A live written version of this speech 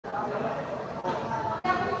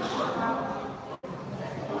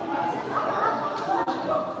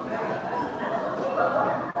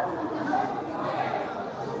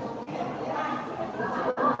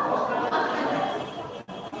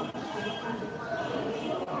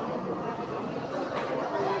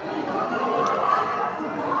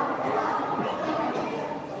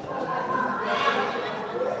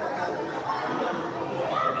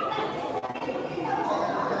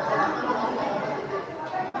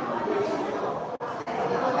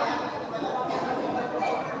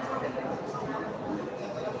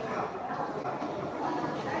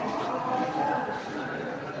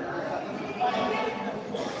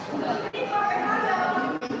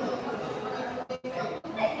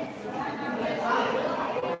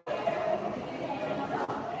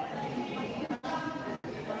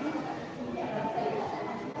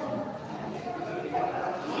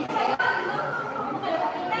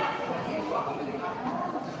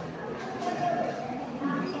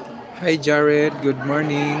Hi Jared, good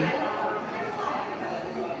morning.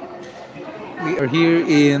 We are here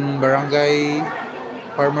in Barangay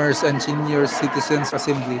Farmers and Senior Citizens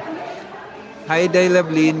Assembly. Hi Dai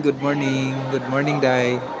Lablin, good morning. Good morning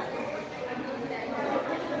Dai.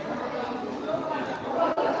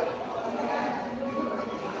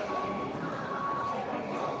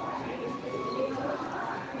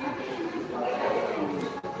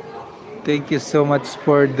 Thank you so much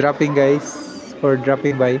for dropping guys, for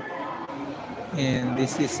dropping by. And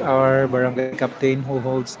this is our barangay captain who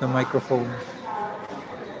holds the microphone.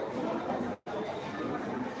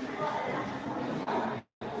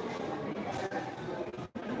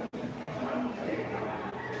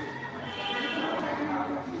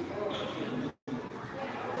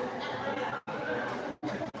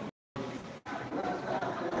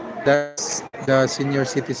 That's the senior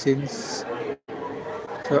citizens.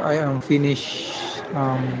 So I am finished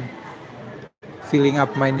filling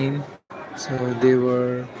up my name. So uh, they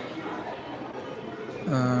were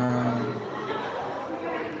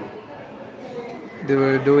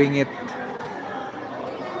doing it.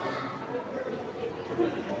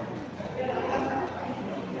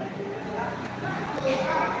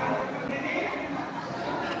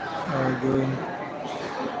 Are going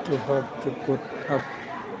to have to put up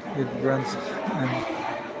with brands and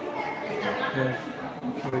yeah,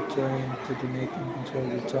 we're trying to donate and control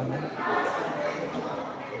the channel.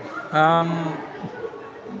 Um,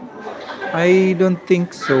 I don't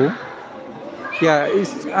think so. Yeah,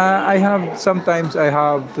 I have sometimes I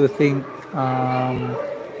have to think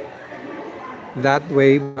that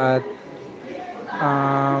way, but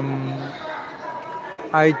um,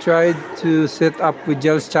 I tried to set up with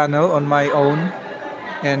Gel's channel on my own,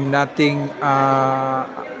 and nothing. I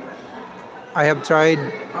have tried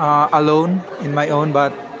alone in my own,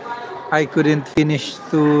 but I couldn't finish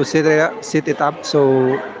to set it up.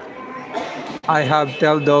 So I have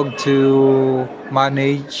tell dog to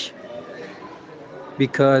manage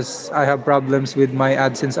because I have problems with my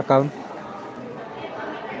AdSense account.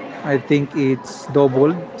 I think it's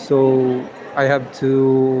doubled, so I have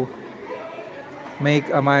to make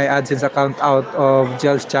my AdSense account out of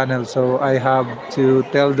Gel's channel. So I have to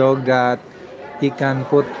tell dog that he can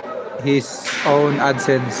put his own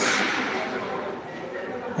AdSense,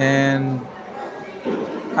 and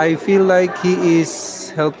I feel like he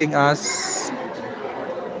is helping us.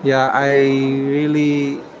 Yeah, I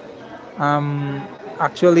really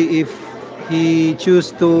actually if he choose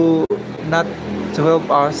to not to help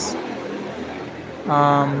us,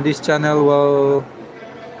 this channel will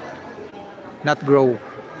not grow.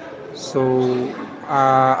 So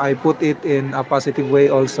I put it in a positive way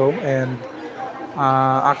also, and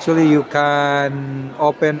actually you can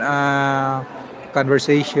open a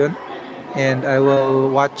conversation, and I will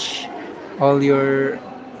watch all your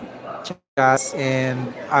chats,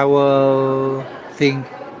 and I will think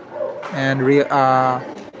and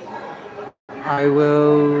I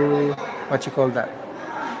will what you call that?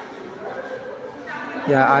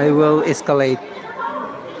 Yeah, I will escalate.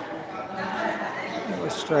 I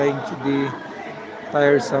was trying to be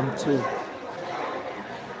tiresome too.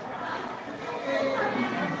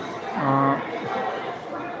 Uh,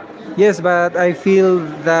 yes, but I feel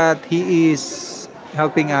that he is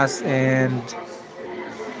helping us, and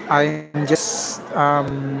I'm just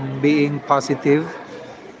being positive.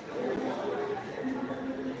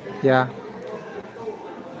 Yeah,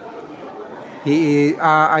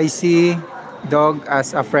 I see dog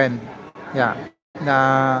as a friend. Yeah,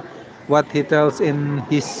 what he tells in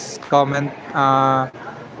his comment,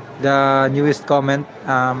 the newest comment,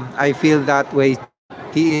 I feel that way too.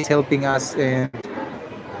 He is helping us, and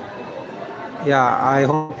yeah, I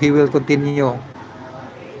hope he will continue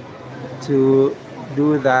to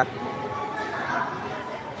do that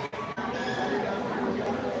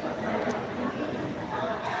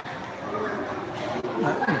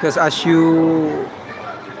because as you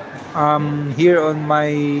hear on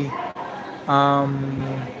my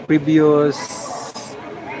previous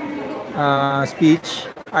speech,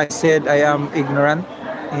 I said I am ignorant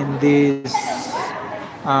in this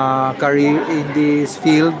career, in this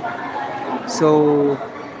field. So,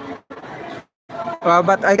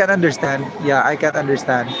 but I can understand. Yeah, I can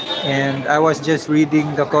understand. And I was just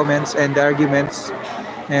reading the comments and the arguments,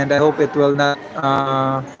 and I hope it will not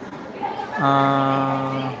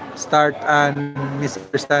start an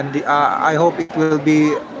misunderstanding. I hope it will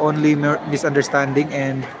be only misunderstanding,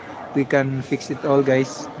 and we can fix it all,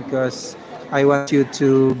 guys, because I want you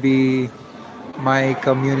to be my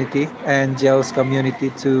community and Gel's community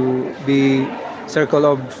to be circle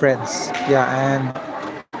of friends. Yeah, and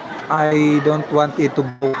I don't want it to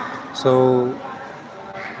grow. So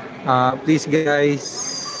Please,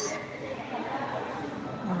 guys,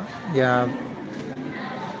 yeah,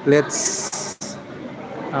 let's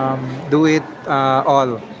do it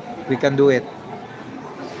all. We can do it.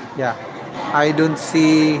 Yeah, I don't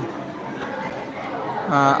see.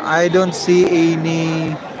 I don't see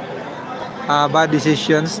any bad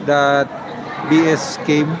decisions that BS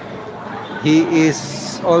came. He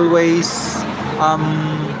is always um,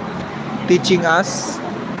 teaching us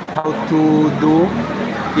how to do.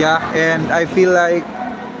 Yeah, and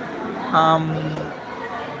um,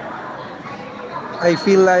 I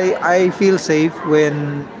feel safe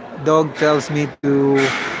when dog tells me to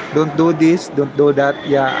don't do this, don't do that.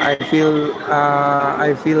 Yeah, I feel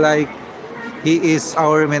like he is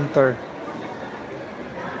our mentor.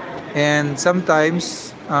 And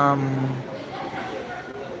sometimes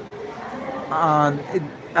it,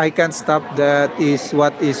 I can't stop, that is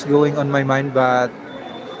what is going on my mind, but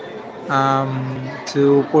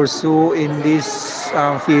to pursue in this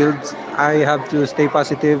field, I have to stay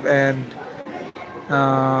positive, and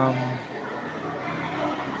um,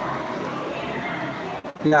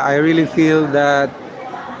 yeah, I really feel that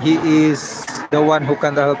he is the one who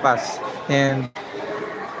can help us. And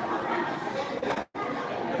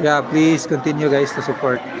yeah, please continue, guys, to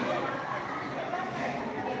support.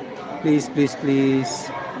 Please, please, please.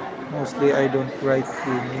 Mostly I don't write to,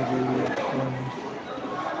 maybe one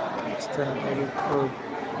stand edit or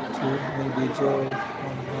two, maybe Joe one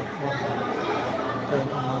time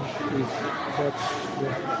a month, if that's the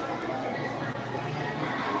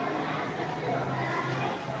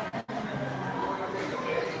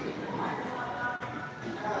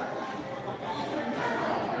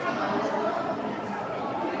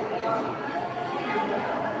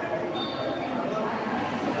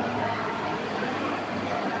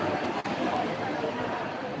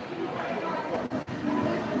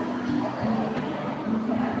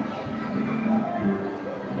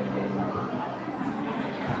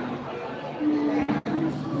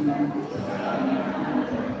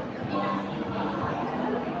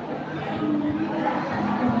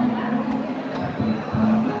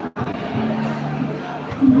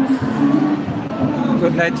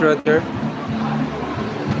good night, Roger.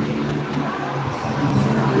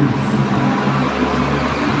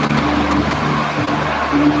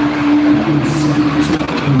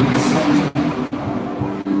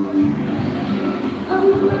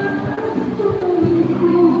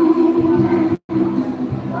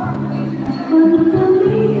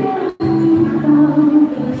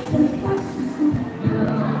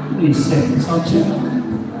 Please take attention.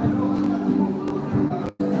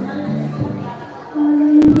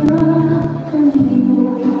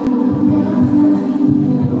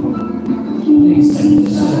 Please take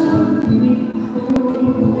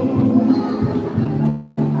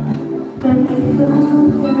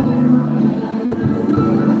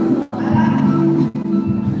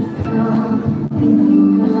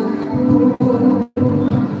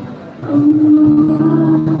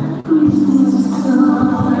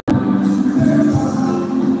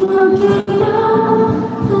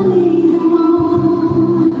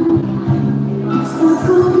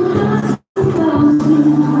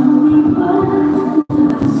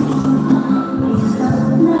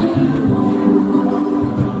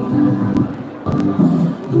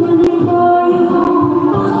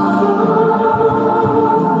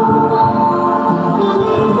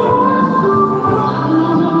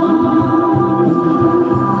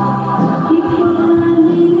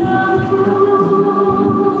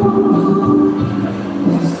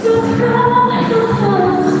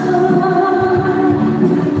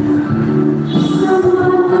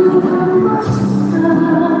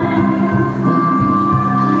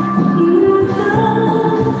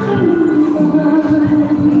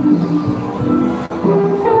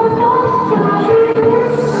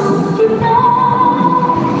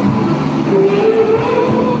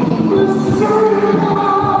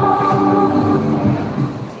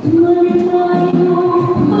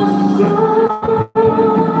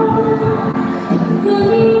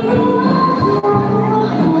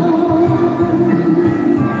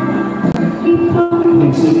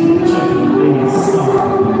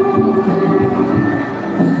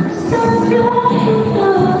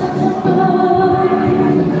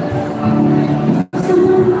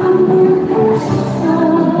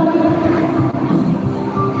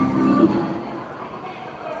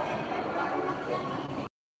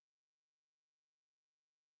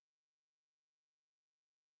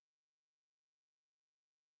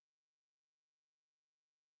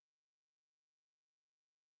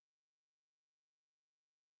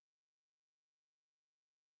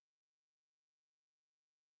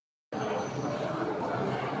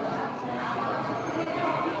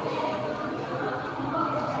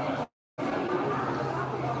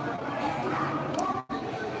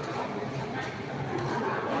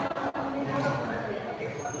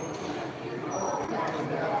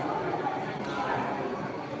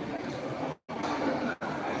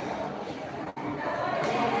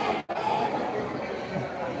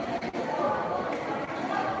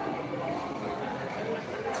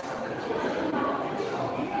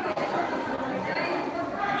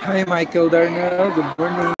Hi, Michael Darnell. Good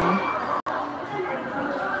morning.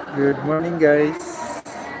 Good morning, guys.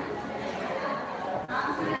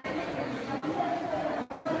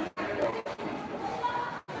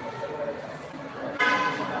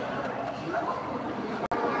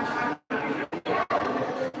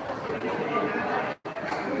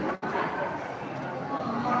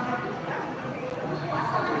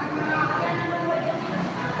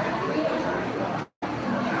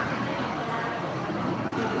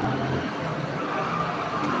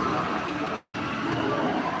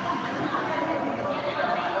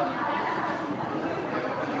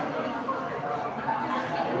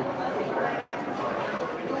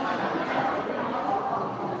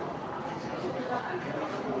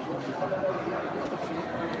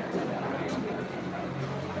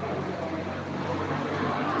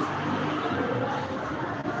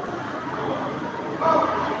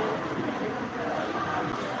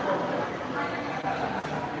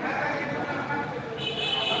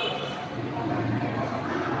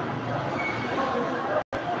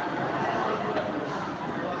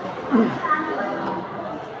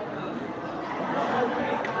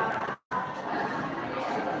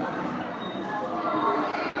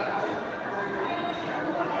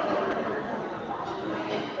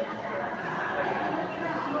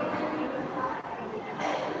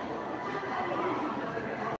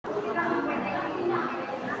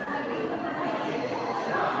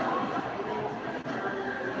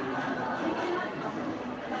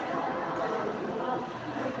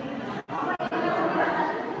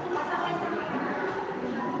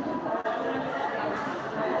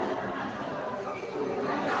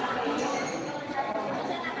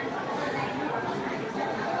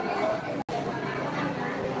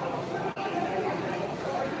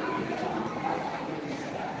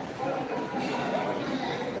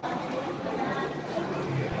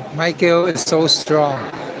 Michael is so strong.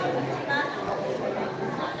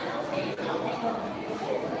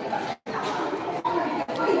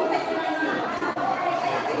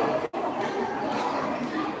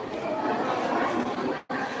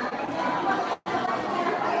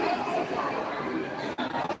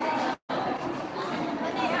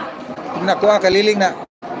 Nako, kaliling na.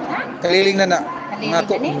 Kaliling na na.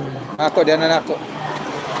 Ngako. Ngako, diyan na nako.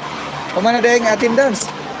 Kumana dahil ng attendance?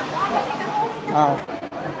 Ah.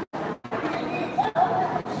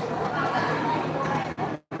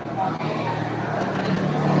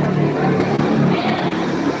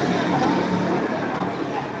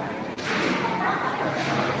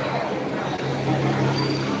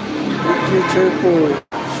 Cheerful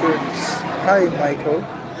shirts. Hi, Michael.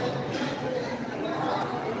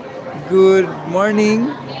 Good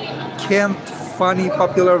morning. Kent, funny,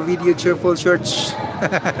 popular video, cheerful church.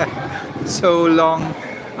 So long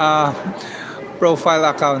profile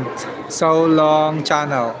account. So long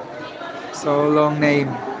channel. So long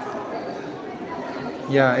name.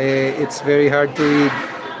 Yeah, it's very hard to read.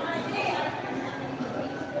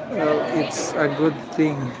 Well, it's a good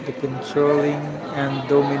thing. The controlling and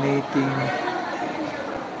dominating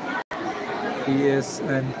PS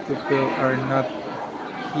and people are not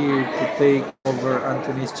here to take over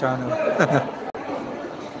Anthony's channel.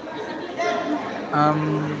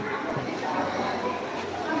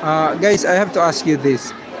 Guys, I have to ask you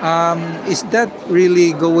this. Is that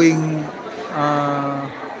really going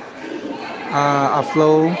a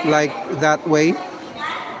flow like that way?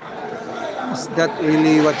 Is that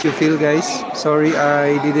really what you feel, guys? Sorry,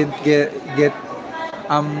 I didn't get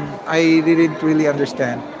I didn't really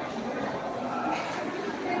understand.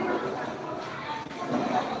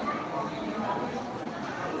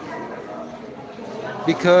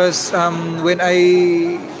 Because when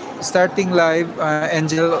I starting live,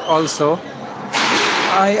 Angel also,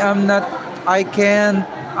 I am not, I can't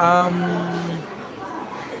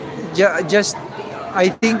just, I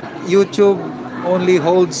think YouTube only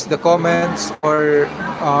holds the comments or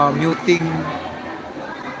muting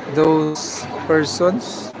those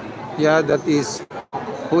persons. Yeah, that is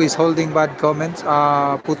who is holding bad comments,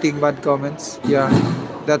 putting bad comments. Yeah,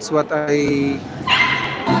 that's what I.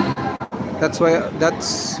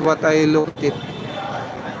 That's what I looked at.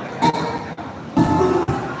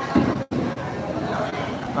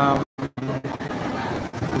 Um,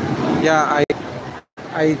 yeah,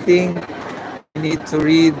 I think I need to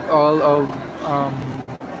read all of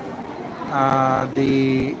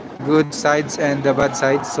the good sides and the bad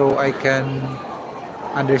sides so I can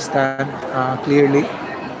understand clearly.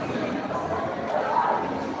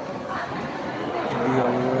 Maybe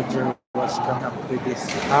Roger was coming up with this.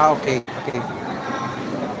 Okay, okay.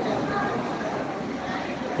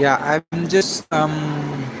 Yeah, I'm just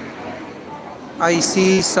I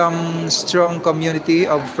see some strong community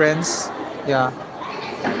of friends. Yeah,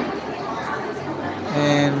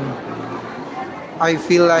 and I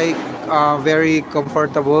feel like very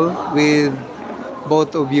comfortable with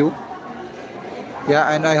both of you. Yeah,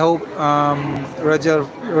 and I hope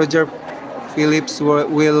Roger Phillips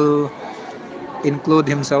will include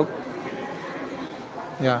himself.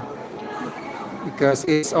 Yeah, because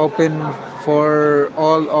it's open for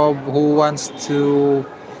all of who wants to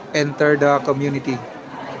enter the community.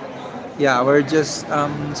 Yeah, we're just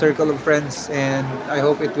circle of friends, and I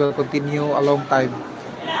hope it will continue a long time.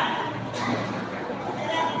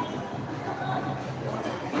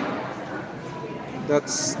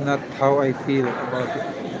 That's not how I feel about it.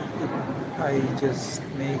 I just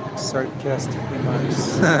make sarcastic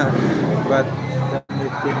remarks. But the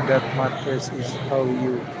only thing that matters is how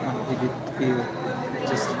you did it feel.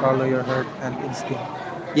 Just follow your heart and instinct.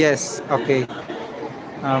 Yes, okay.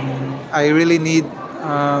 I really need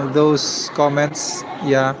those comments.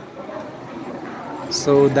 Yeah,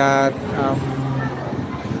 so that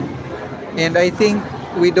and I think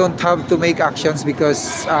we don't have to make actions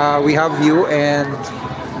because we have you, and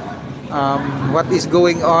what is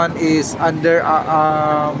going on is under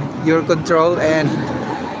your control and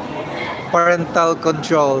parental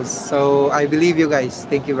controls. So I believe you guys.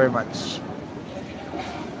 Thank you very much.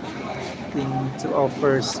 Thing to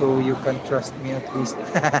offer so you can trust me at least.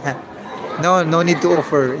 No, no need to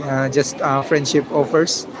offer. Just friendship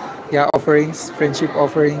offers. Yeah, offerings, friendship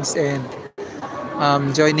offerings, and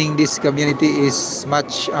joining this community is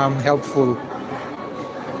much helpful.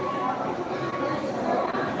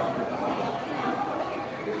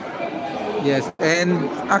 Yes, and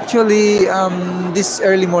actually, this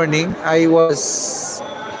early morning, I was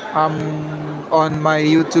um, on my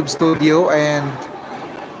YouTube studio, and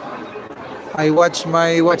I watch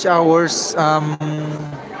my watch hours.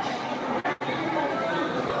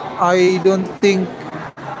 I don't think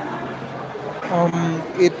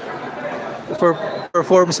it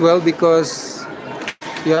performs well because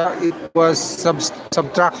yeah, it was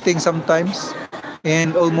subtracting sometimes,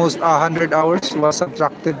 and almost 100 hours was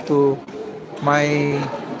subtracted to my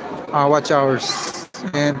watch hours,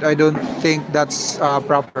 and I don't think that's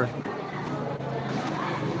proper.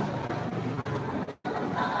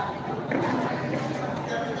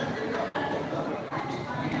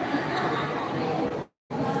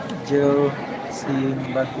 Jill seeing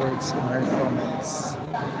bad words in her comments.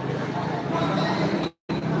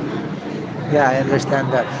 Yeah, I understand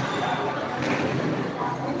that.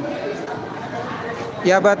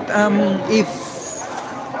 Yeah, but if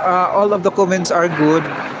all of the comments are good,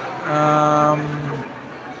 um,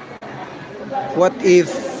 what if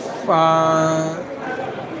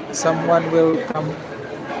someone will come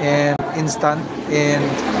and instant and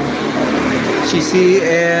she see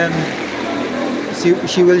and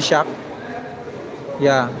she will shock?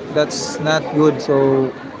 Yeah, that's not good.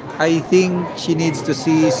 So I think she needs to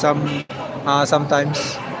see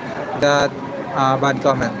sometimes that bad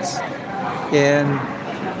comments, and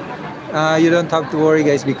you don't have to worry,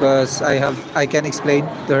 guys, because I can explain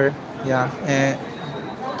to her. Yeah, and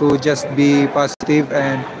to just be positive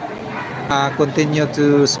and continue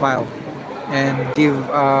to smile and give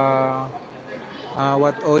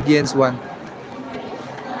what audience want.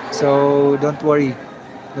 So don't worry,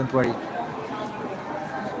 don't worry.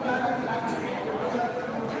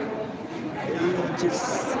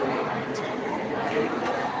 Just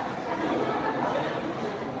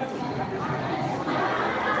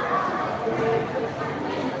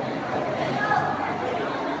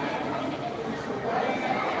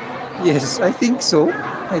yes, I think so.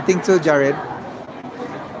 I think so, Jared.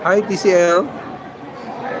 Hi, TCL.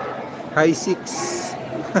 Hi, six.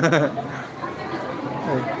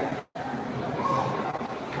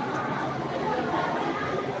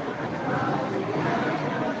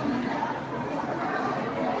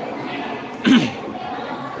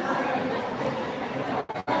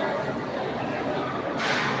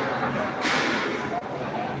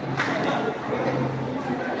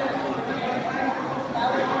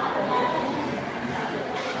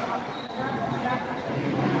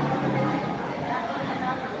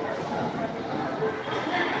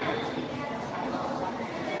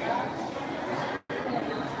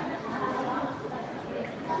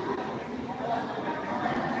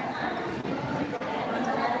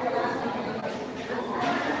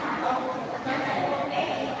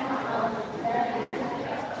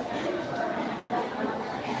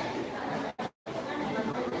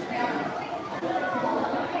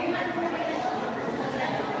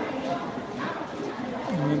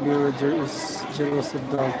 Maybe Roger is jealous of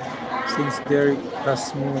Dog since Derek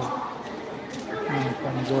has moved.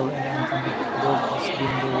 From Joel and Anthony. Dog has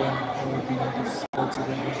been the one holding this all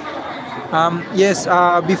together. Yes,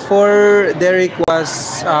 before Derek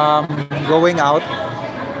was going out,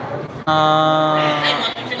 uh,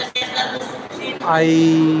 I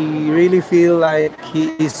really feel like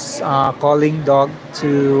he is calling Dog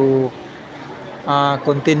to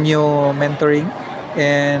continue mentoring,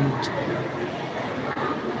 and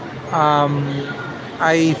um,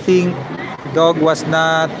 I think Dog was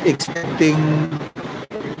not expecting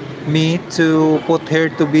me to put her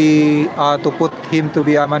to put him to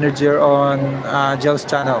be a manager on Gel's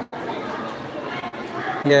channel.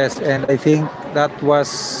 Yes, and I think that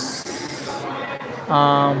was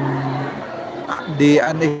um, the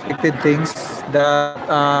unexpected things that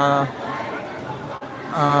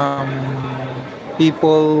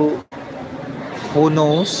people who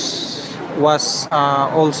knows was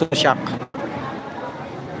also shocked.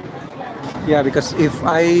 Yeah, because if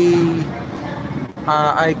I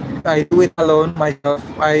do it alone myself,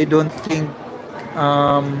 I don't think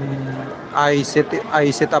um, I set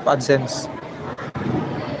up AdSense.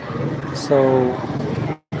 So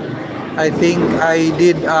I think I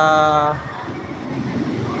did a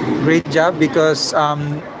great job because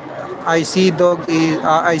I see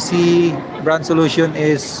Brand Solution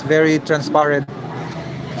is very transparent.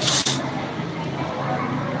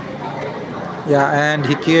 Yeah, and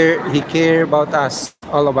he care about us,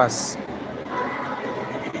 all of us.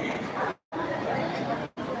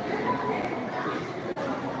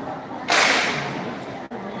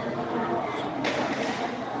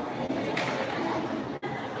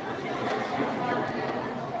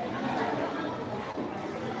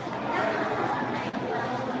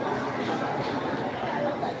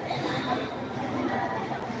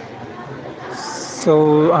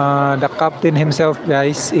 So the captain himself,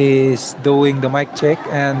 guys, is doing the mic check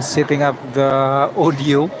and setting up the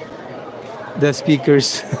audio, the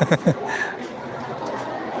speakers.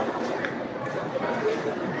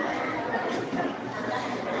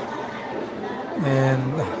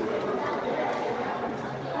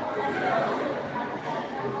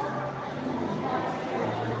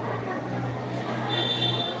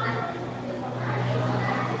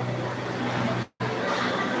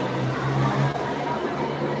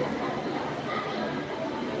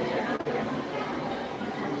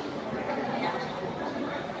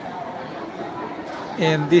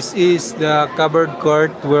 And this is the covered court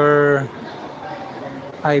where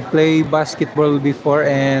I play basketball before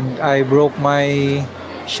and I broke my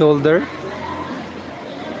shoulder.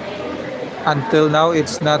 Until now,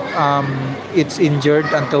 it's injured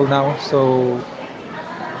until now. So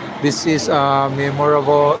this is a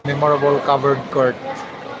memorable covered court.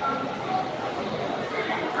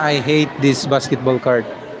 I hate this basketball court.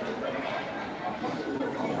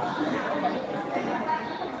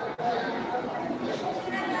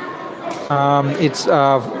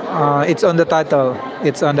 It's on the title.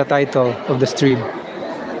 It's on the title of the stream.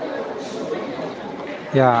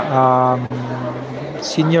 Yeah.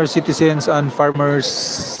 Senior Citizens and Farmers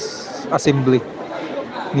Assembly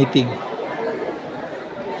meeting.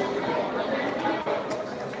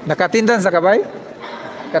 Nakatindan sa ka bay?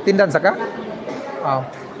 Katindan sa ka? Oh.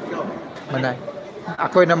 Manay.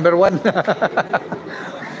 Ako yung number one.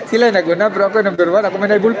 Sila naguna, pero ako yung number one. Ako may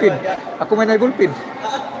naibulpin. Ako may naibulpin.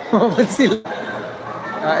 Maman sila.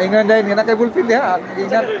 Ingan dahil nga nakay bulpin diha.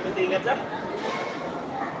 Ingat.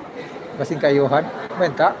 Basing kayuhan.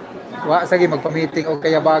 Men ka? Wa sagi magpa-meeting o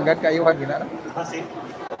kayabagan kayuhan gina na.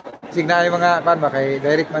 Sig na yung mga kan ba kay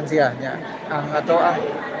direct man siya nya. Ang ato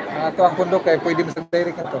ang pundok kay pwede mo sa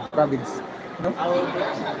direct ato province. No?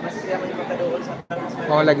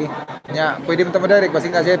 Mo lagi. Nya pwede mo ta direct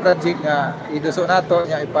basing na siya project nga iduso nato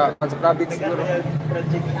nya ipa sa province siguro.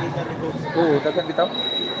 Oo, dagan bitaw.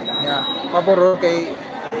 Nya pabor kay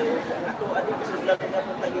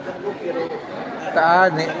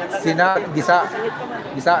taan sina gisa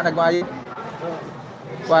nagmaayo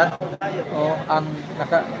kwan ang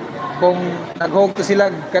kung naghog to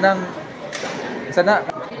sila kanang sana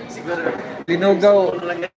linugaw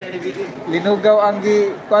ang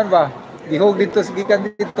kwan ba gihog dito sa gikan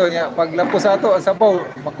dito nya paglapos ato ang sabaw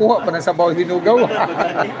makuha pa ng sabaw linugaw.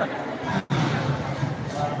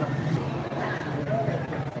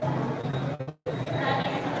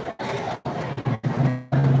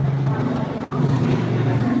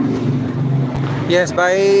 Yes,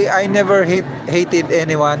 but I never hated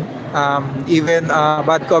anyone. Even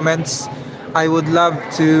bad comments, I would love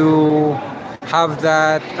to have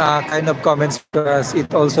that kind of comments because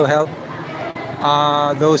it also helps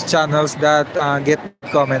those channels that get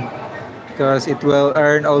comment because it will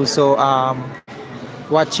earn also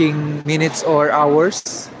watching minutes or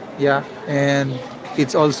hours Yeah, and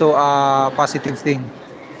it's also a positive thing.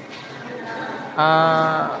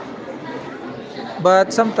 Uh,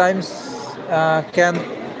 but sometimes can't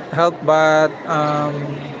help but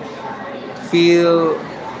feel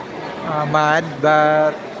mad,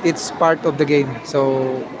 but it's part of the game.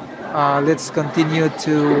 So let's continue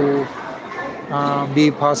to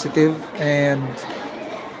be positive and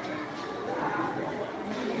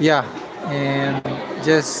yeah, and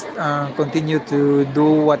just continue to do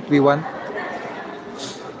what we want.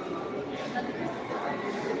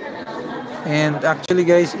 And actually,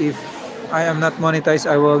 guys, if I am not monetized,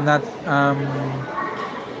 I will not.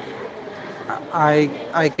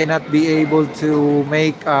 I cannot be able to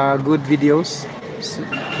make good videos. S-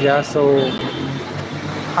 Yeah, so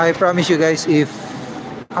I promise you guys, if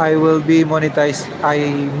I will be monetized,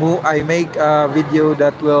 I make a video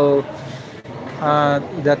that you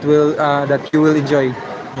will enjoy.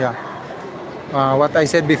 Yeah. What I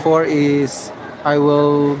said before is I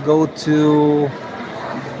will go to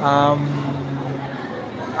um,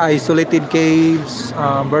 isolated caves,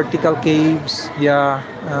 vertical caves, yeah,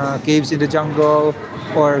 caves in the jungle,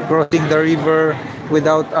 or crossing the river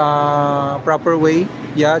without proper way.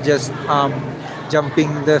 Yeah, just jumping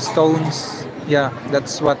the stones. Yeah,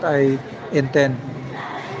 that's what I intend,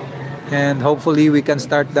 and hopefully we can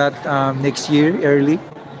start that next year early.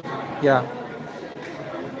 Yeah.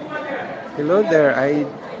 Hello there. I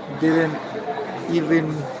didn't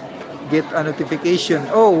even get a notification.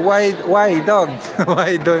 Oh, why dog?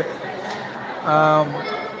 Why do um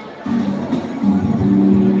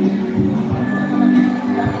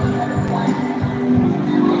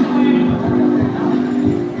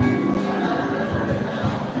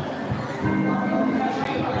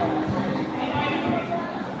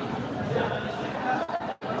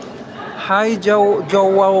Hi,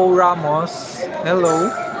 Joao Ramos. Hello.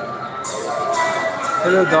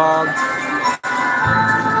 Hello, dog.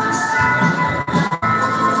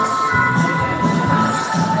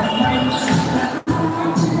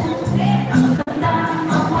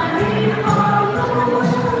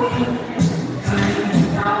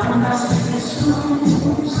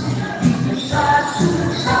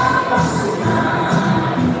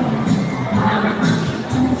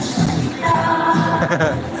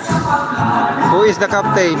 Who is the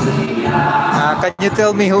captain? Can you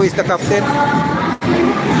tell me who is the captain?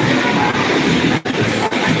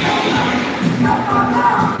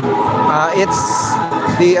 It's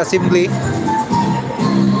the assembly.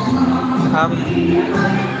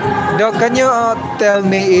 Dog, can you tell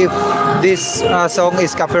me if this song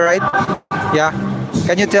is copyright? Yeah.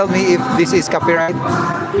 Can you tell me if this is copyright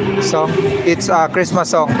song? It's a Christmas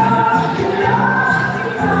song.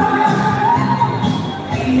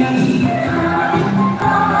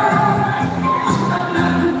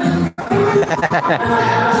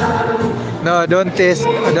 No, don't test.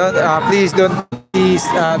 Don't please don't tease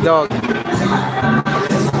dog.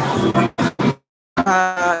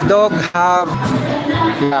 Dog have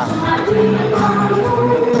yeah.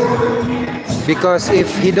 Because if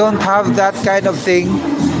he don't have that kind of thing,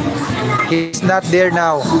 he's not there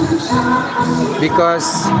now.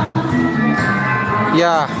 Because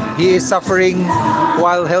yeah, he is suffering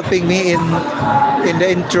while helping me in the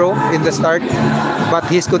intro in the start, but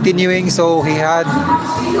he's continuing, so he had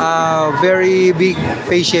very big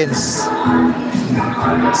patience.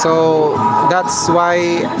 So that's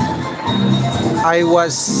why I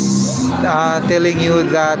was telling you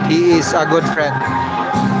that he is a good friend.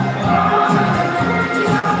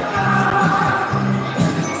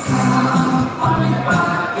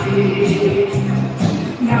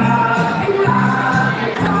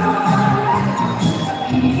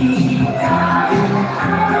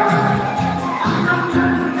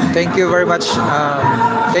 Thank you very much.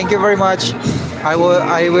 Thank you very much. I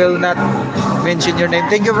will not mention your name.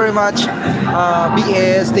 Thank you very much.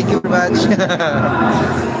 BS. Thank you very much.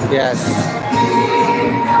 Yes.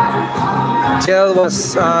 Jill was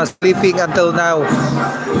sleeping until now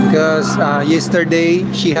because yesterday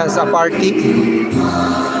she has a party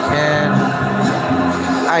and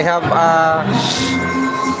I have a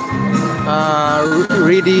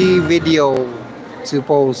ready video to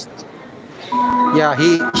post. Yeah,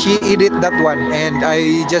 she edit that one and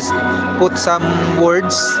I just put some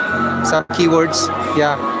words, some keywords,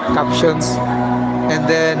 yeah, captions, and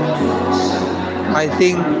then I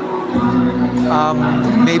think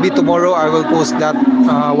maybe tomorrow I will post that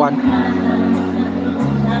one.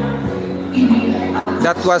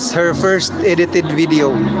 That was her first edited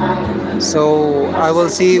video, so I will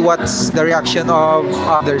see what's the reaction of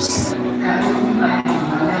others.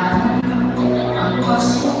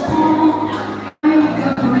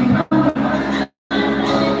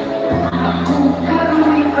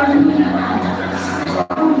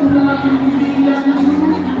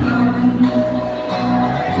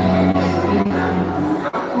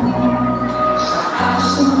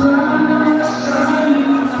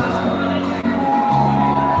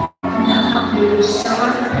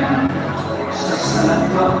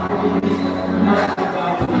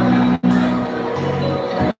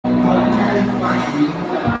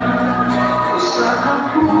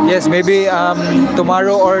 Yes, maybe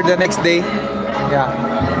tomorrow or the next day. Yeah,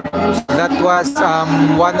 that was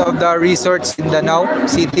one of the resorts in Danau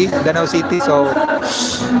City. So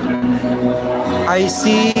I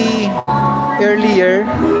see earlier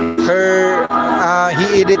her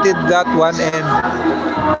he edited that one, and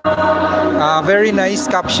very nice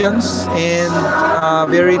captions and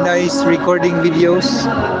very nice recording videos.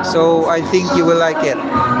 So I think you will like it.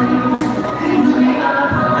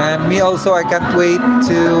 And me also, I can't wait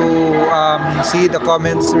to see the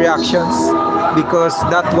comments reactions, because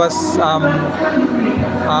that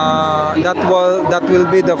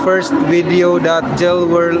will be the first video that Jill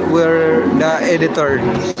were the editor.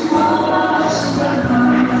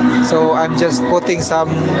 So I'm just putting some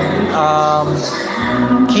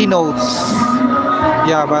keynotes.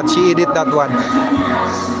 Yeah, but she edit that one.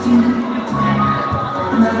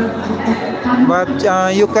 But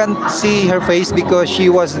you can't see her face because she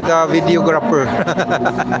was the videographer.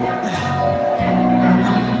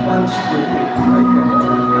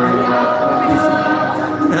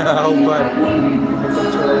 How bad.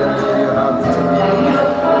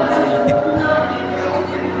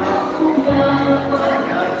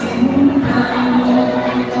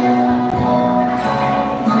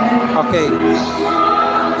 Okay.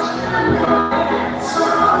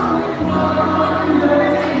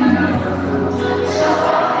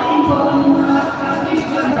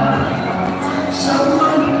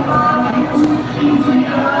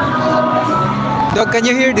 Dog, can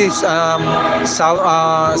you hear this sounds?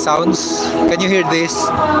 Can you hear this?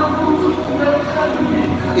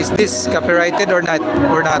 Is this copyrighted or not?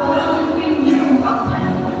 Or not?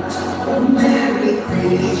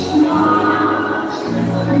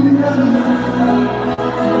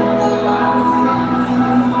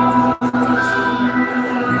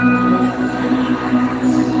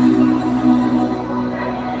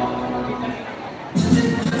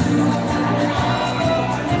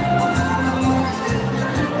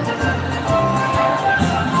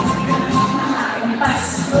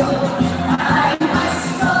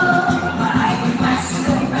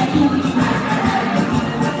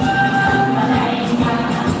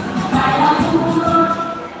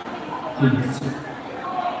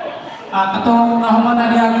 Atong nahuman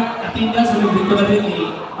na niya attendance, ulibig ko na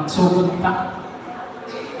rin magsugod ta.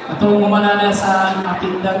 Atong human na niya sa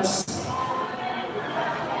attendance.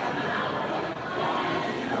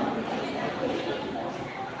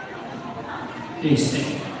 Yes.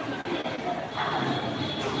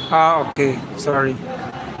 Okay. Sorry.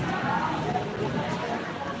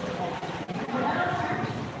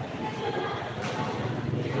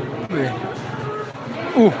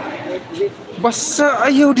 Basa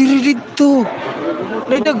ayaw diri dito.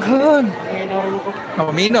 Nay daghan.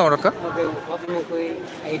 Minaw ra ka?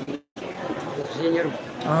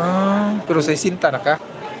 Pero sa sinta na ka?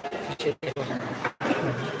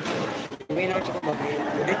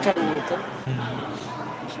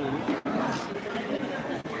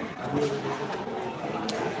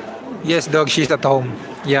 Yes, dog, she's at home.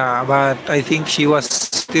 Yeah, but I think she was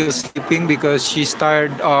still sleeping because she's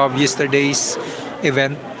tired of yesterday's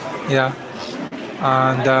event. Yeah.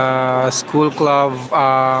 And the school club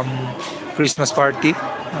Christmas party.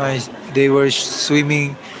 They were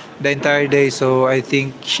swimming the entire day, so I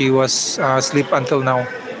think she was asleep until now.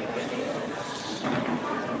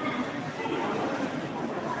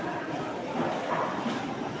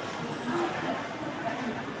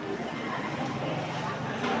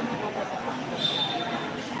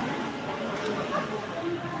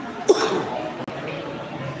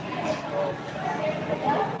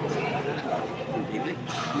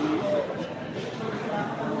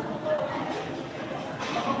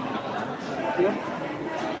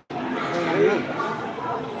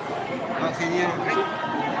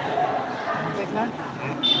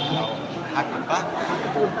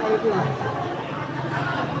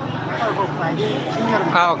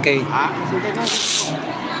 Okay.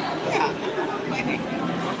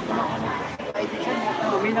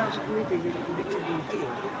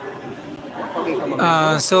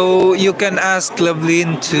 So you can ask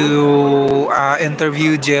Lovelyn to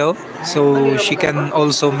interview Jill, so she can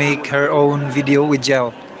also make her own video with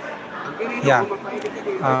Jill. Yeah.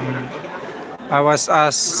 I was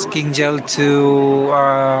asking Jill to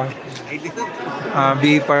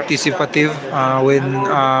be participative when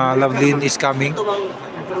Lovelyn is coming.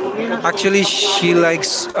 Actually, she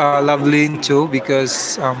likes Lovelyn too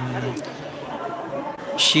because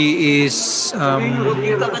she is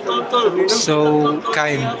so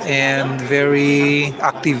kind and very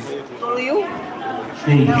active.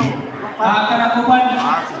 Hey. Kanakuban,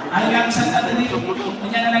 ay lang sa tatali.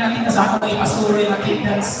 Kanya na lang ating kasama kay Pastor yung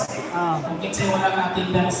attendance. Kung kinsay wala ka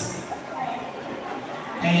attendance.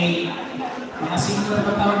 Ay, mga senior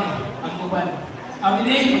ba taon eh, ang kuban.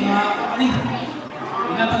 Hindi, mga kapatid.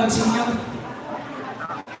 Pinatawag senior.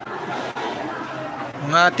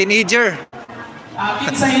 Mga teenager.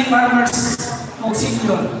 Kinsay farmers o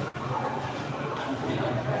senior.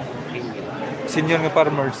 Senior nga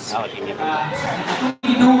farmers. Kung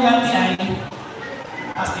ginugan niya ay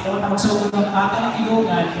kasi ikaw na magsugod ng ng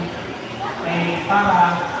ginugan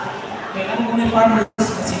para kaya naman kung yung farmers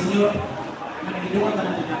na senior na naginugan ka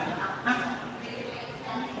na nila.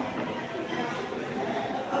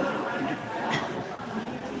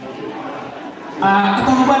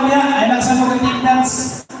 Itong uban niya ay lang sa mga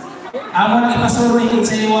attendance. Amo nang ipasuroy kung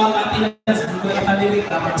sa iyo ang attendance. Hindi ko na taliwik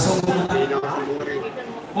na magsugod na tayo.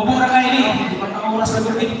 Mabura kayo ni, hindi pa oras na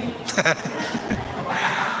gupit.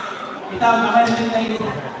 Itaw, makalit kayo ni.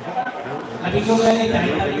 Nabigyo kayo ni,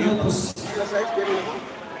 kahit 3 minutos.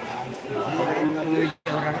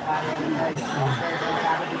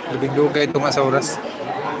 Nabigyo ito nga sa oras.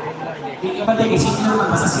 Hindi ka ba tayo, senior ka,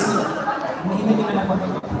 basta senior. Hindi ka na lang.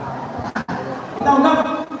 Itaw, gap.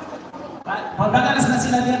 Pagdagalas na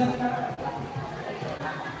sila din.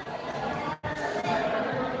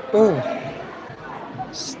 Oh.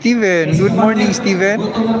 Steven, good morning, Steven.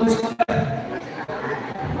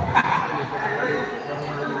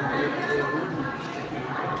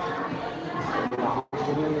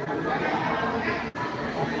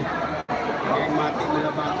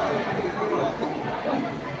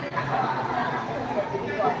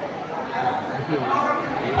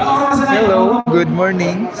 Hello, good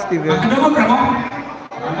morning, Steven.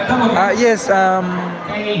 Yes,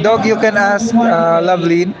 Dog, you can ask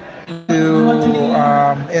Lovelyn to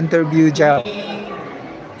interview Jal.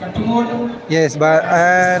 Yes, but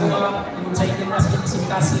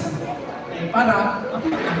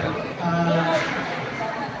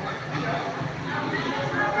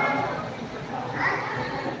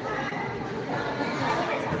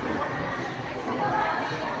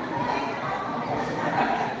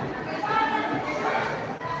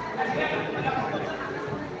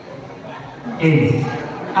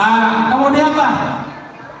kemudian apa?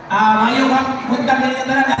 Mayo buntag ninyo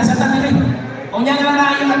na sa tanili. Kung yan lang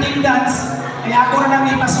na yung attendance, ay ako na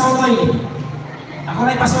nang ipasuroy. Ako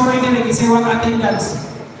na ipasuroy nila kasi wag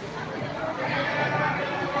attendance.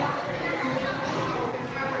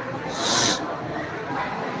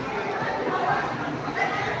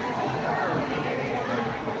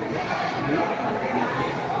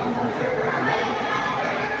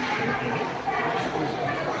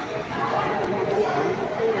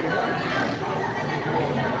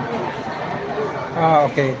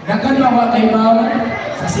 Okay. Dagan bawa kay bawon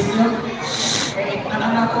sa senior. Kaya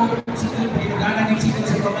anak ko senior pinaganan ng senior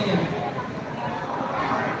sa pamilya.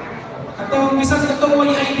 Atau misal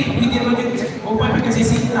ketemu yang ini video video bukan kasi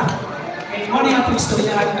sila. Kaya mo ni ato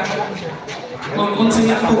istorya ka. Kung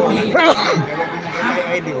siya to ay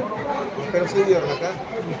ID. Pero senior na ka.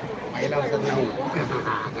 May lang sa naw.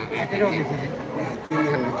 Pero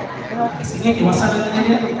sige, iwasan na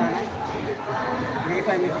niya.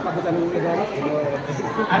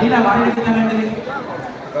 Adi na, mari kita na din.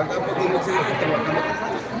 Baka pag sa kita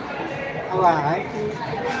Away.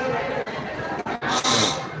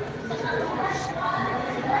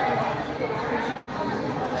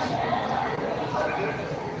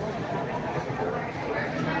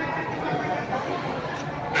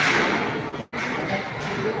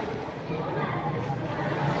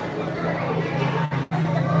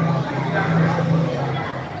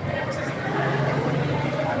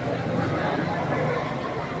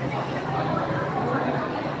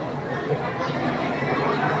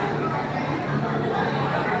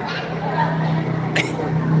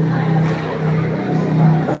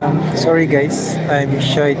 Sorry guys, I'm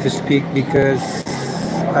shy to speak because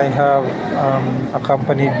I have a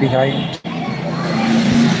company behind.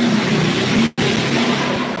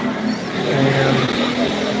 And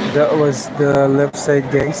that was the left side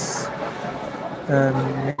guys. And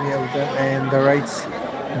many of them, and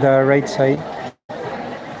the right side.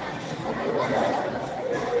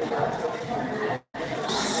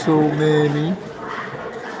 So many.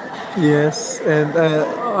 Yes, and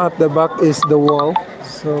at the back is the wall.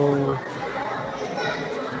 So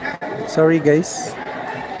sorry guys,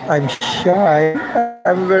 I'm shy.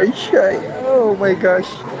 I'm very shy. Oh my gosh.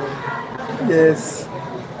 Yes.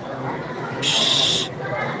 Shh.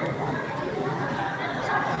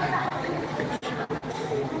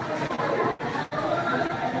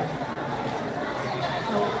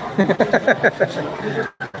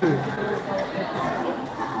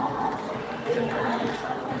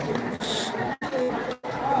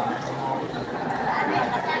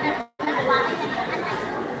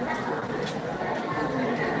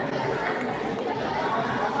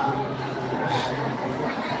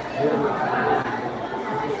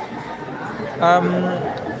 Um,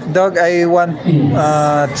 Dog, I want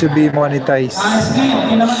Yes. to be monetized. Sige,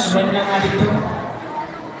 okay naman. Friend lang nga dito.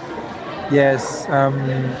 Yes.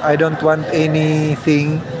 I don't want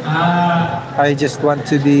anything. I just want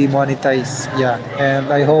to be monetized. Yeah,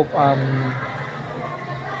 and I hope uh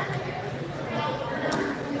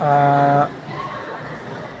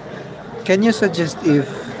can you suggest if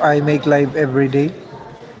I make live every day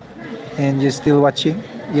and you're still watching?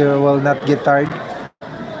 You will not get tired,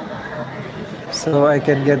 so I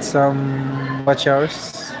can get some watch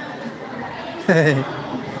hours.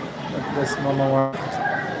 What does Mama want?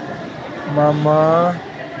 Mama,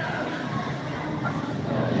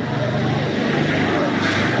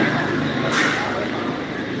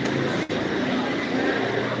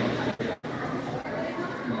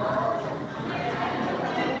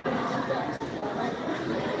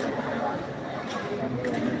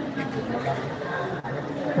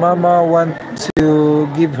 Mama want to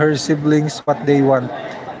give her siblings what they want.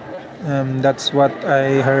 That's what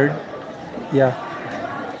I heard. Yeah,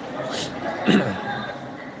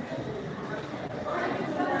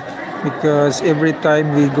 because every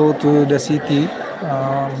time we go to the city,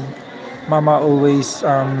 um, Mama always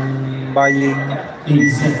buying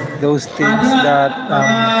those things that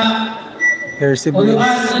her siblings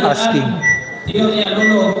asking. Tiyo niya,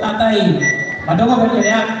 lolo, tatay. Madungo ba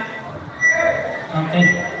niya? Okay.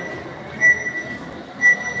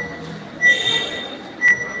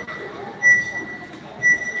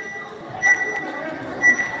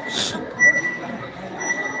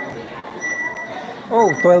 Oh,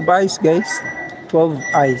 12 eyes, guys. 12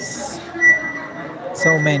 eyes.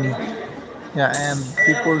 So many. Yeah, and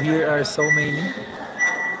people here are so many.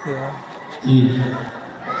 Yeah.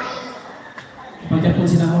 Pagkat po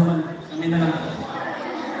sinahon, kami na lang.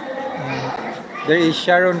 There is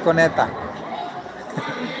Sharon Coneta.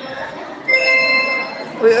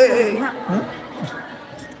 Uy, uy, uy. Hmm?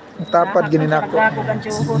 Ang tapad ganin ako.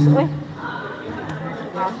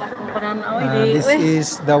 This is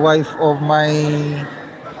the wife of my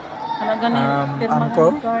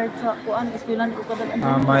uncle,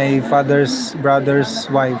 my father's brother's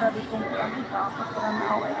wife.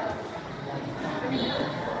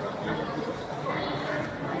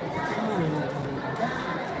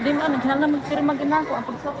 Di man, naghala magpirma ginako ang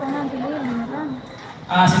pagsokongan sa iyo, limitan.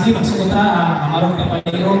 Sige, magsugod na. Amarong ka pa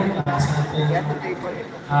yun. Sa ating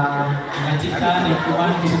nagkita,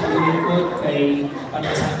 nagkuhan, gusto ko lingkod kay para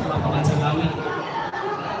sa palapangan sa langit.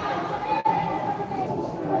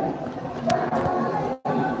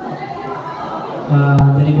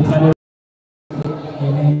 Dari ko Father,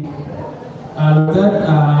 Lord God,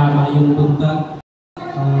 mayong buntag.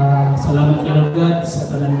 Salamat kay Lord God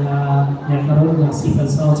sa talang niya karon nga sipan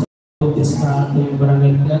sa atong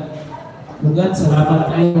barangay God. Lord God, salamat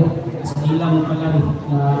kayo sa ilang pangalan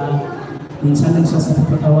na minsan lang siya sa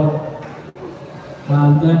pagpatawag.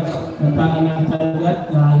 God, nagpangin na kita God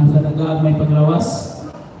na yung katagaag may paglawas.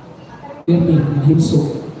 Pirmi,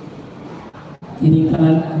 mahimso. Kining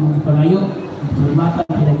kanan ang mga pangayo, ang pagmata,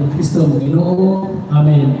 pinaging Kristo, ang Ginoo.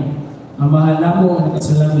 Amen. Mahal na mo ang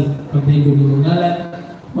kasalamit, pagdaigo ng ngalan,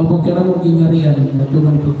 mabog ka na mong gingarian,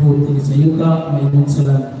 natuman ipagpunti sa iyo ka, may mong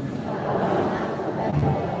salamat.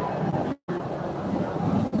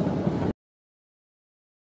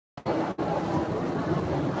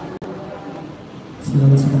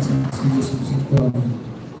 Salamat sa Jesus Kristo. Amen.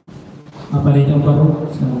 Mapalit ang paro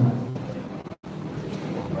sa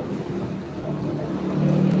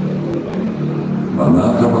mga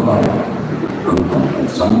kababayan ng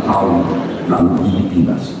pang-isang awit ng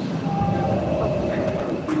Pilipinas.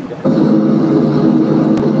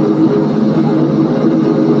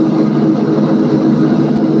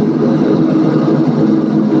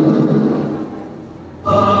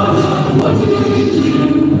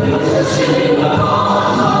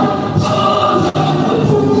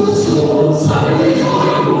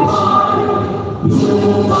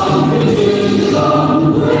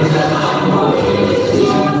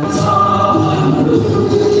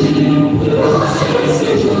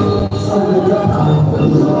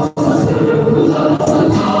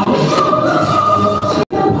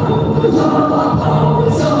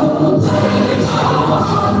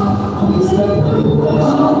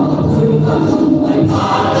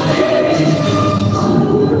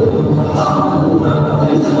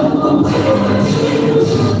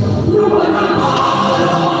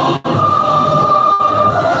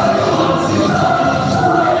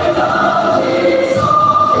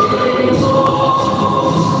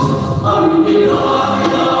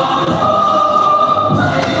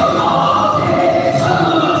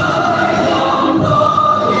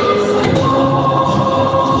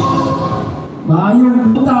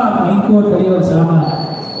 Maayong buta, maingkod kayo. Salamat.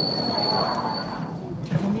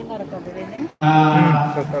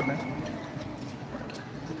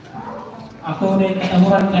 Ako rin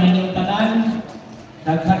katahuran kaninyong tanan.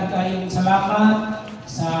 Daghan kayong salamat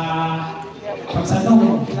sa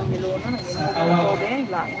pagsanong sa tawag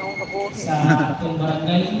sa atong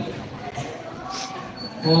barangay.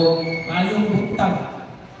 Kung maayong buntag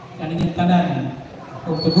kaninyong tanan.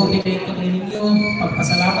 Kung tugukin kayo ito ninyo,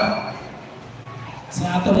 pagpasalamat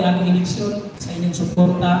sa ato ni ating eleksyon, sa inyong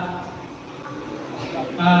suporta.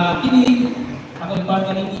 Kini, ako ipahal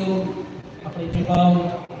ka ninyo, ako ipibaw,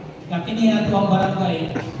 na kini ato ang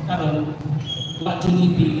barangay, karon wala dyan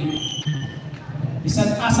ipili.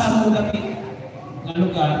 Bisan asa mo dapit na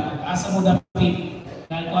lugar, asa mo dapit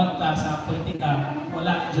na ikwanta sa politika,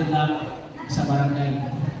 wala dyan na sa barangay.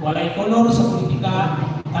 Walay kolor sa politika,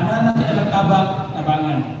 tanan na kinalagkabag,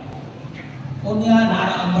 tabangan. Unya,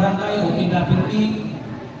 naara ang barangay, okay na pirmi.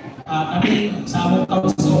 Kami sa among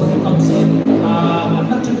council, ang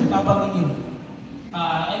nagtutubang ninyo.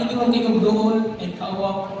 Ay naging kayo doon, ay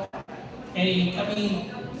kaawak, ay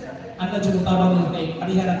kami ang nagtutubang ninyo, ay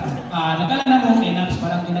pariharatan. Nagala na mo, kay Naps,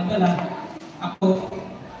 parang ginagala. Ako,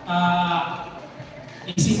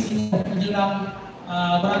 isipin niyo, hindi lang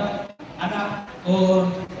barat, anak, o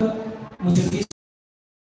mujudis.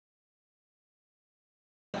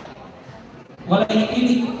 Wala yung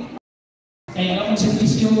ilig. Kaya ang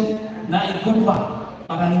servisyo na ikumpa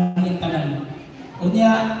para niyong tanan.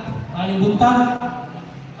 Unya, malibuntang,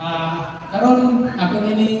 karon ako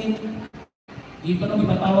nini, di pa nung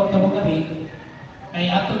ipatawag na mo kami,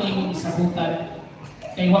 kay ato na yung sabutan,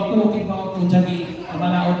 kay wakukin pa kung dyan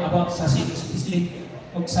amalaon about sa city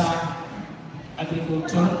o sa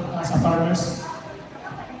agriculture, sa farmers.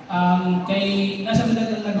 Kay nasa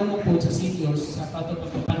mga nagumupod sa seniors, sa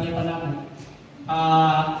patupagpapanya pa namin,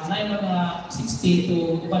 na yung mga 60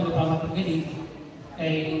 to uban na pamagpagani,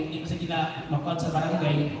 kay hindi ko sa gina makuha sa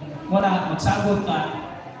barangay, muna magsabot ka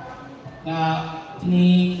na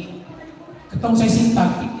katong sa sinta,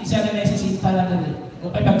 isa na sa sinta na doon,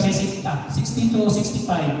 o pag sa sinta, 60 to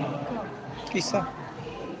 65. Isa.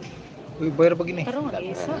 Uy, bayar pa gini.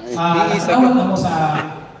 Nagawat na mo sa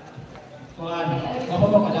kuhaan, wapa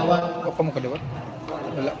mo kadawat. Wapa mo kadawat?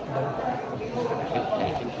 Wala.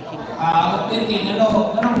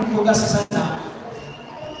 Anong bugas sa sana?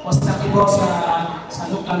 O sa kibo sa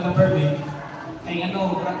local government, ay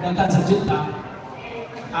daghan sa junta.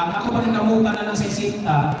 Ako pa rin namutan na ng 60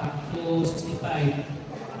 to 65.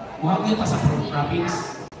 Muhangin pa sa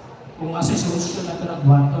province. Kung asa solusyon na ito ng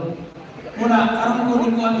buhaton. Muna, karang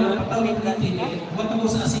kunin ko ang patawid natin, buhat ako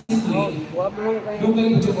sa assembly, doon kayo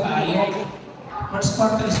medyo kaayo. First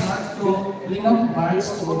quarter is March to March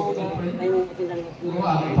to April.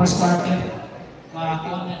 First quarter.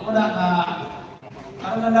 Una,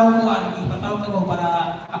 parang nalaw ko, ipatawag ko para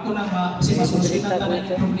ako na masolusyonan tanan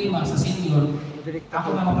yung problema sa senior. Ako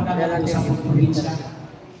na mapadala ko sa probinsya.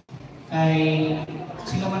 Kay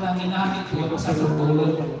sila man ang hinahamit ko sa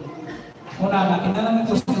pagtulog. Una, nakita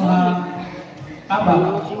ko sa mga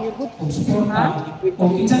tabang, kung suporta,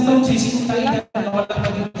 kung kinsan taon sa isip tayo na wala pa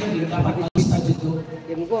din dapat mag-lista dito.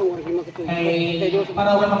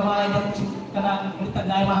 Para wala magmahal ka na ulitan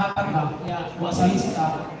na ay mahatag na, kaya buwasahin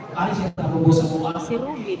sila, ari siya na rubo sa buwan. Si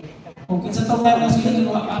Rubin. Kung kinsan taon tayo na sila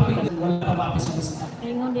yung kapit, wala pa mapis sa lista.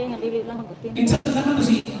 Ingon din, nalili lang magutin. Kinsan naman to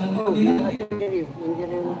si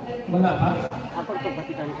wala pa?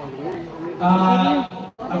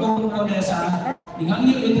 Ako muna sa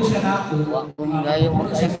ingangyo ito siya na ako. Gaya mo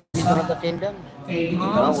sa katindang. Kaya dito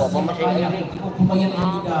ka sa kaya ko pumayan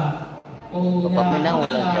ang ida. O Pagminaw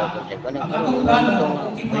wala siya. ang akong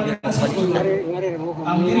plano, kipalit na sa ito.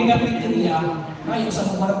 Ang dirigapit niya, ngayon sa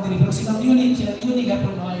mga barang diri. Pero silang unit, silang unit ka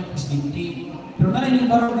po na ay presidente. Pero na rin yung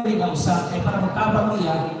barang diri na usa, ay para magtabang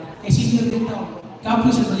niya, kay senior din na. Kapo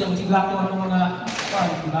siya ba yung siglako ng mga,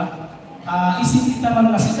 di ba? Isip kita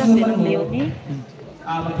man kasi naman mo,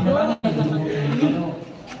 magtinabangay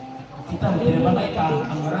kita mo, tinabangay ka,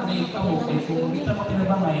 ang barangay ka mo, kaya kung kita mo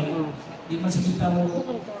tinabangay, di man kita mo,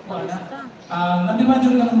 wala.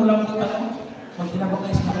 Nandimandyon ka ng mulang ko tanong, kung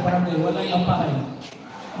tinabangay sa mga barangay, wala yung pahay.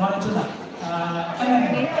 Mga dyan na.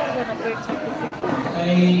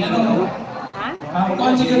 Kaya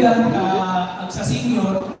kung siya ka sa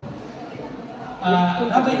senior,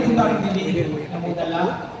 dapat yung parang dili na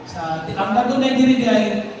mudala sa ang natunay diri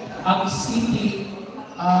ay ang city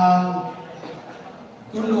ang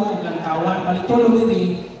tulo lantawan balitolo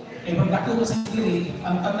diri ay pagdako sa diri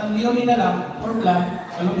ang tanang niyo na lang Portland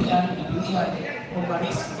kalubian ipilihan kung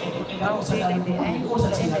baris, kaya ko sa dalang ko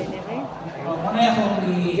sa sila. Manay ako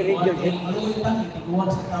maluwi pa, itiguan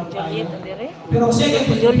sa tao tayo. Pero siya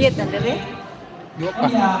Juliet nandere. Di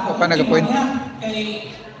pa. O pa nag-appoint.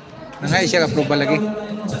 Nangay siya approve lagi.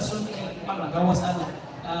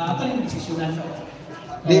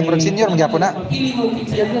 Di, murag senior magyapon na.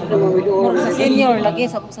 Sa senior lagi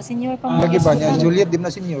sa senior pa. Lagi ba niya? Juliet, di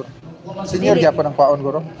na senior. Senior gyapon ang kwaon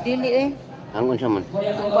guro. Dili eh. Ang unsa man.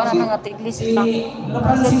 Para mga tiglis lang.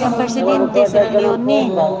 Kasi ang presidente si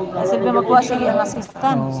Leonie. Kasi makuha siya ang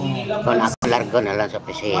assistant. Kung ako largo na lang sa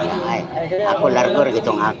pisina. Ay, ako largo rin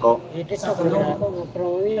itong ako.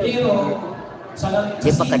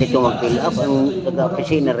 Di pa ka dito mag-fill up. Ang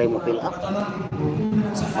taga-pisina rin mag-fill up.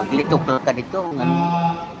 Maglitok lang ka dito.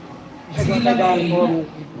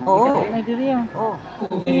 Oo. May diri yan. Oo.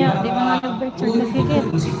 Di mga yung birth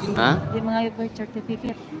certificate. Ha? Di mga yung birth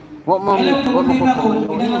certificate. Huwag mo natuming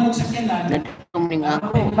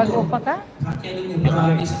ako. Bago pa ka?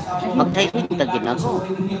 Magtay-sinta din ako.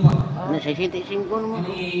 Nasay-sinta-singko naman.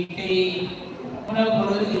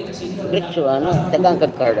 Ritso, tagang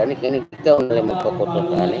kag-card. Ikaw na lang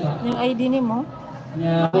magpaputot. Yung ID ni mo?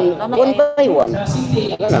 One by one.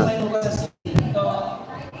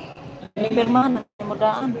 May pirmahan na mo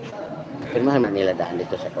daan. Pirmahan man nila daan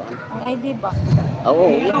dito sa kuan. Ang ID ba?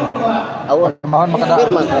 Oo. Oo. Mahon makadaan.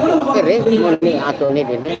 Pirma ka. Kire, mo ni ato ni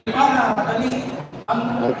din.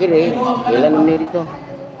 Ang kire, ilan ni dito.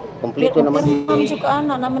 Kompleto naman. Pirma siya ka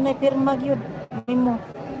ana naman ay pirma gyud nimo.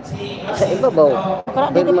 Sa ibabaw.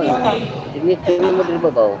 Kara dito Pirma. kita. Signature mo din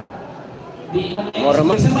ibabaw. Mora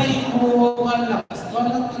man.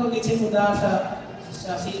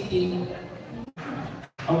 Sa city.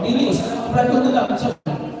 Ang dili ko sa plano na lang sa.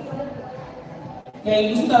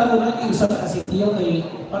 Kaya gusto talaga ko nag-iusap sa city yun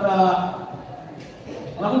para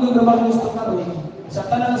ako yung naman gusto ka rin. Sa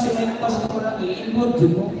tanang simen pa sa ko involved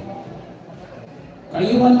yun mo.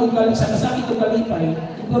 Kayo man kung sa kasakit o kalipay,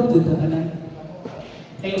 involved yun na lang.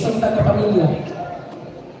 Kaya usap tayo pamilya.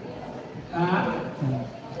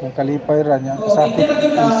 Kung kalipay ra niya, sakit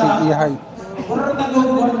ang ihay. Kung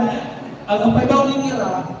nag-gawin na, ang pagbaw ni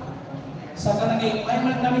Mira, sa kanang ay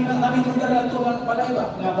namin lugar na ito ang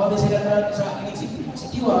palayba. Nga ba sila na sa aking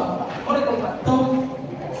sitiwa, wala kong ratong,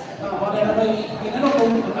 wala na ba yung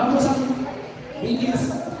kung nagamos ang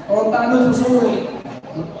bigis o tano susuri.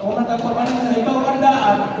 Kung nagkakapanan na ibaw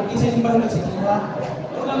kandaan, kung isa yung parang nagsitiwa.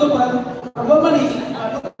 Kung nagkapanan, kung mali,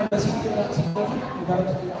 nagsitiwa.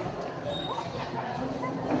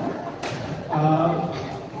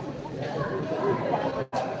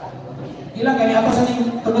 Ilang kaya ako sa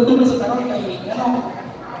tuloy-tuloy sa tarong kay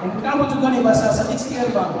kung kamo juga ni basa sa next year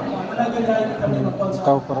ba malagyan dahil kami mag-sponsor.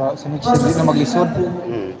 Ikaw para sa next year di na maglisod.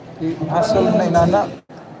 Hasol na inana.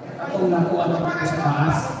 Ako na ko ano ko sa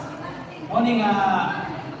taas. Oni nga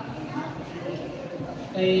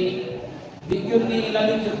ay bigyan ni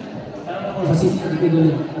ilalim yun. Karon ako sa city di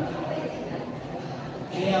dili.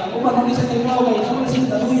 Kaya ako pa kung isa tayo kay ako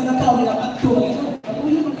sa taluyan na tao nila kadto ito.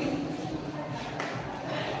 Taluyan man kay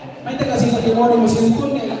may taga sila timori mo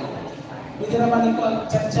silipon kaya hindi naman ito ang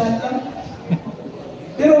chat-chat lang.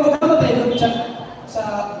 Pero magkama tayo ng chat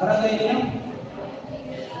sa barangay nila.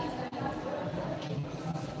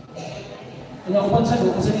 Kaya ako bansa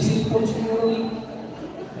doon kasi ni silipon siguro ni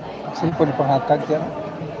Silpon panghatag yan.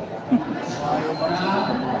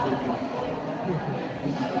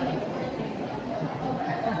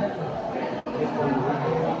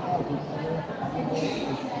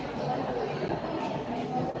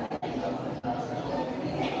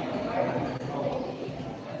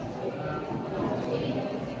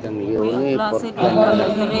 Klase di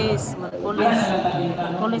Margaris,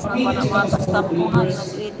 Marcolis ang panamatas tapuhan na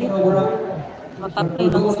sweetie. Matapli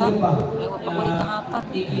lang sa, ewan pa ko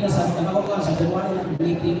itangatan.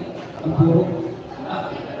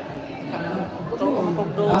 Ito ang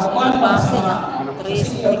pagdoos ng klase na,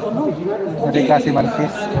 3 ay kuno. Hindi kasi manfis.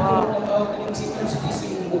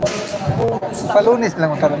 Palunis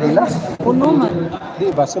lang ang karon nila. Kuno man, Di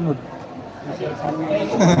ba sunod?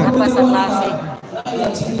 apa sa klase. Na,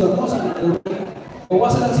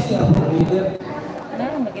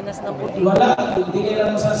 maginas na budi. Wala, hindi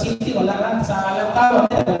lang sa city, wala lang sa alang tawon.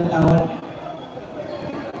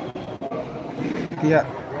 Kaya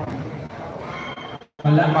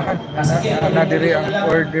Wala. na diri ang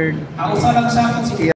ordered Ako sa lang sa akin,